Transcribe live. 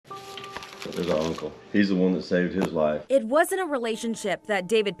There's our uncle. He's the one that saved his life. It wasn't a relationship that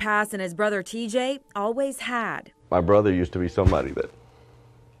David Pass and his brother TJ always had. My brother used to be somebody that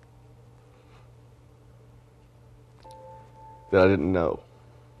I didn't know.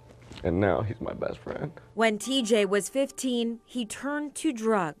 And now he's my best friend. When TJ was 15, he turned to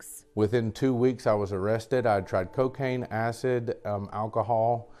drugs. Within 2 weeks, I was arrested. I tried cocaine, acid,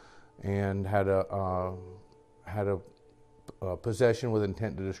 alcohol, and had a possession with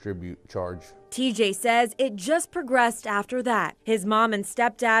intent to distribute charge. TJ says it just progressed after that. His mom and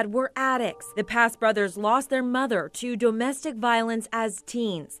stepdad were addicts. The Pass brothers lost their mother to domestic violence as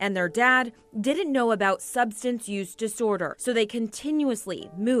teens, and their dad didn't know about substance use disorder, so they continuously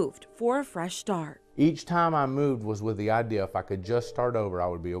moved for a fresh start. Each time I moved was with the idea if I could just start over, I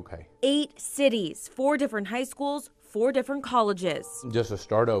would be okay. 8 cities, 4 different high schools, 4 different colleges. Just to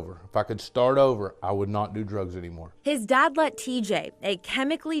start over. If I could start over, I would not do drugs anymore. His dad let TJ, a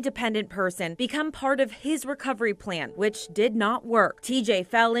chemically dependent person, become part of his recovery plan, which did not work. TJ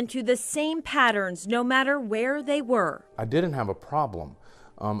fell into the same patterns no matter where they were. I didn't have a problem.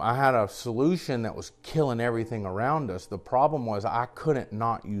 I had a solution that was killing everything around us. The problem was I couldn't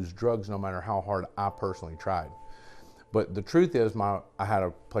not use drugs no matter how hard I personally tried. But the truth is, I had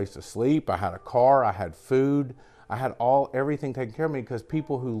a place to sleep, I had a car, I had food, I had everything taken care of me because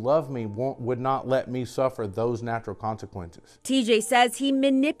people who love me would not let me suffer those natural consequences. TJ says he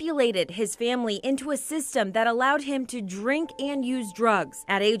manipulated his family into a system that allowed him to drink and use drugs.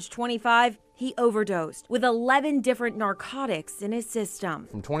 At age 25, he overdosed with 11 different narcotics in his system.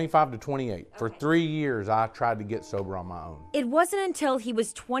 From 25 to 28, for 3 years, I tried to get sober on my own. It wasn't until he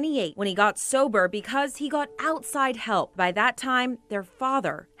was 28 when he got sober because he got outside help. By that time, their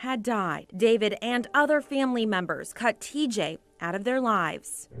father had died. David and other family members cut TJ out of their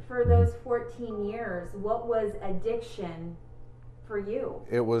lives. For those 14 years, what was addiction for you?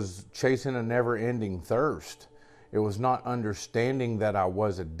 It was chasing a never-ending thirst. It was not understanding that I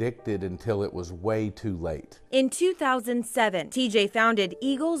was addicted until it was way too late. In 2007, TJ founded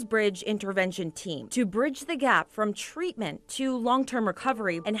Eagles Bridge Intervention Team to bridge the gap from treatment to long-term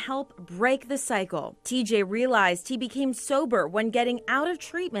recovery and help break the cycle. TJ realized he became sober when getting out of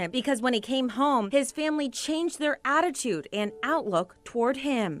treatment because when he came home, his family changed their attitude and outlook toward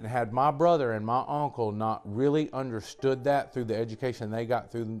him. Had my brother and my uncle not really understood that through the education they got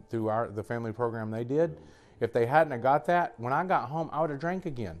through the family program they did, if they hadn't have got that, when I got home, I would have drank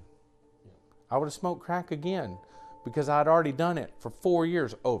again. I would have smoked crack again because I'd already done it for 4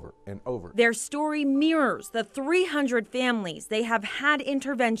 years over and over. Their story mirrors the 300 families they have had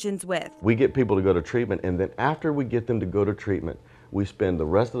interventions with. We get people to go to treatment, and then after we get them to go to treatment, we spend the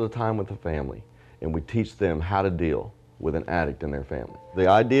rest of the time with the family, and we teach them how to deal with an addict in their family. The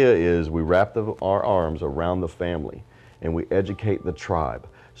idea is we wrap our arms around the family, and we educate the tribe,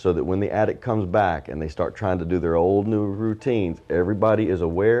 so that when the addict comes back and they start trying to do their old new routines, everybody is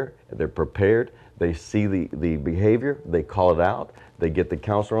aware, they're prepared, they see the behavior, they call it out, they get the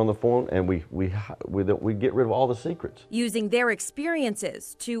counselor on the phone, and we get rid of all the secrets. Using their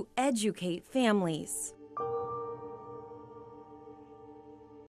experiences to educate families.